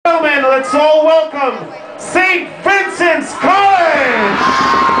Let's all welcome St. Vincent's College!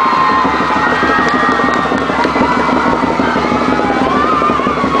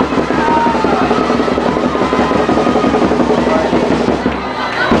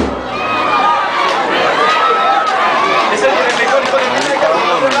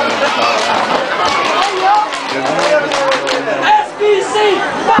 SVC!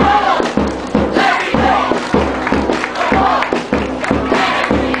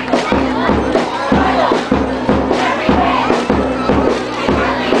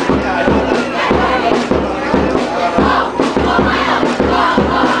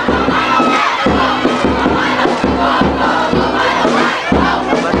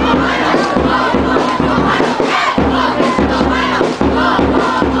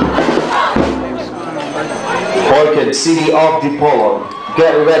 City of Dipolog,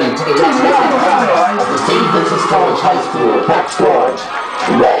 get ready to the St. Vincent's College High School backstage,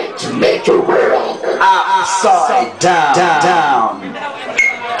 ready to make your world upside down.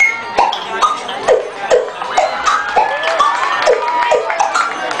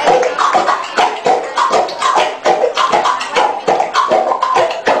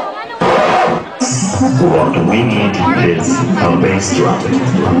 What we need is a bass drum,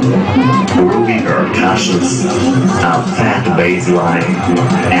 groovy percussions, a fat bass line,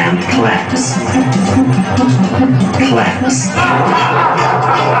 and claps.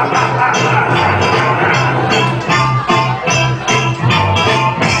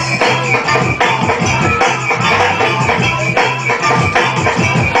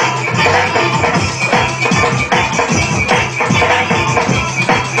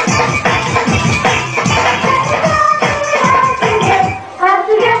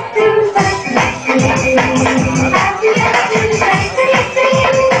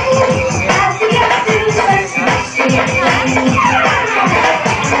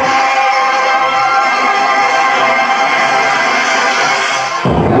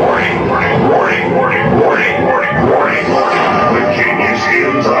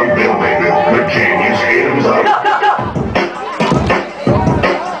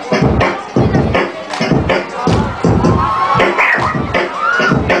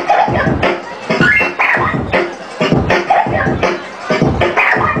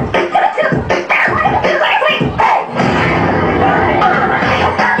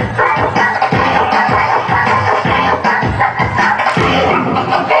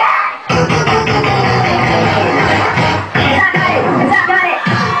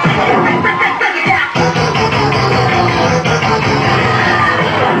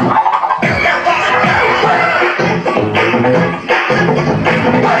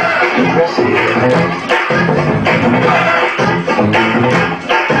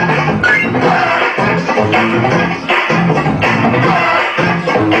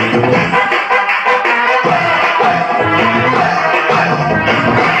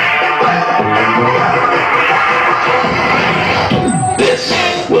 This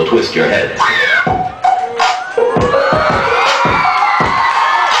will twist your head.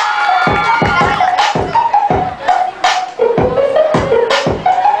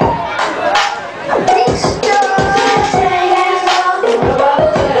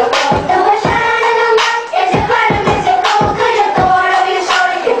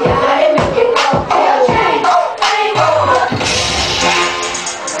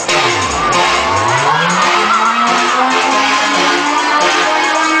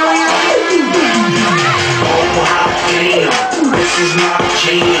 This is my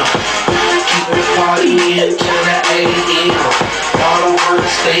jam. Keep the party in till the AM. Y'all don't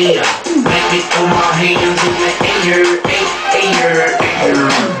understand. Make me throw my hands in the air.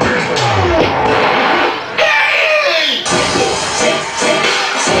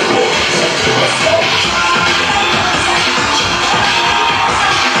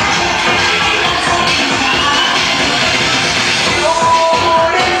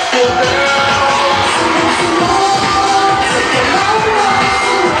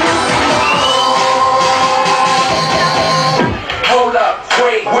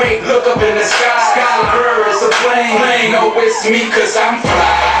 Wait, look up in the sky. Sky bird, it's a plane. Oh, it's me, cause I'm fly.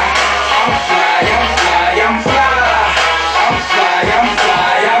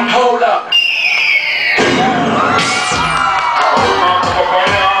 Hold up.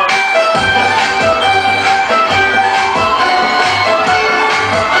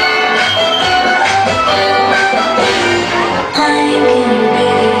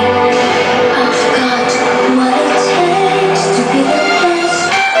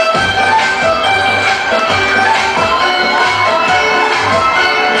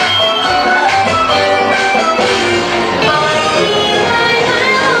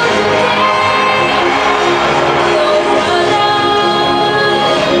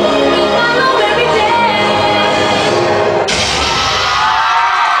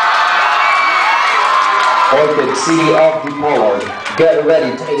 great city of Dipolog. Get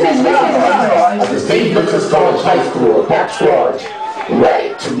ready to take at the St. Vincent's College High School backstage.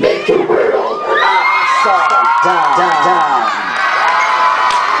 Ready to make your world upside down.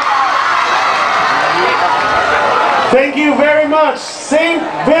 Thank you very much, St.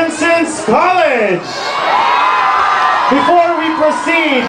 Vincent's College. Before we proceed,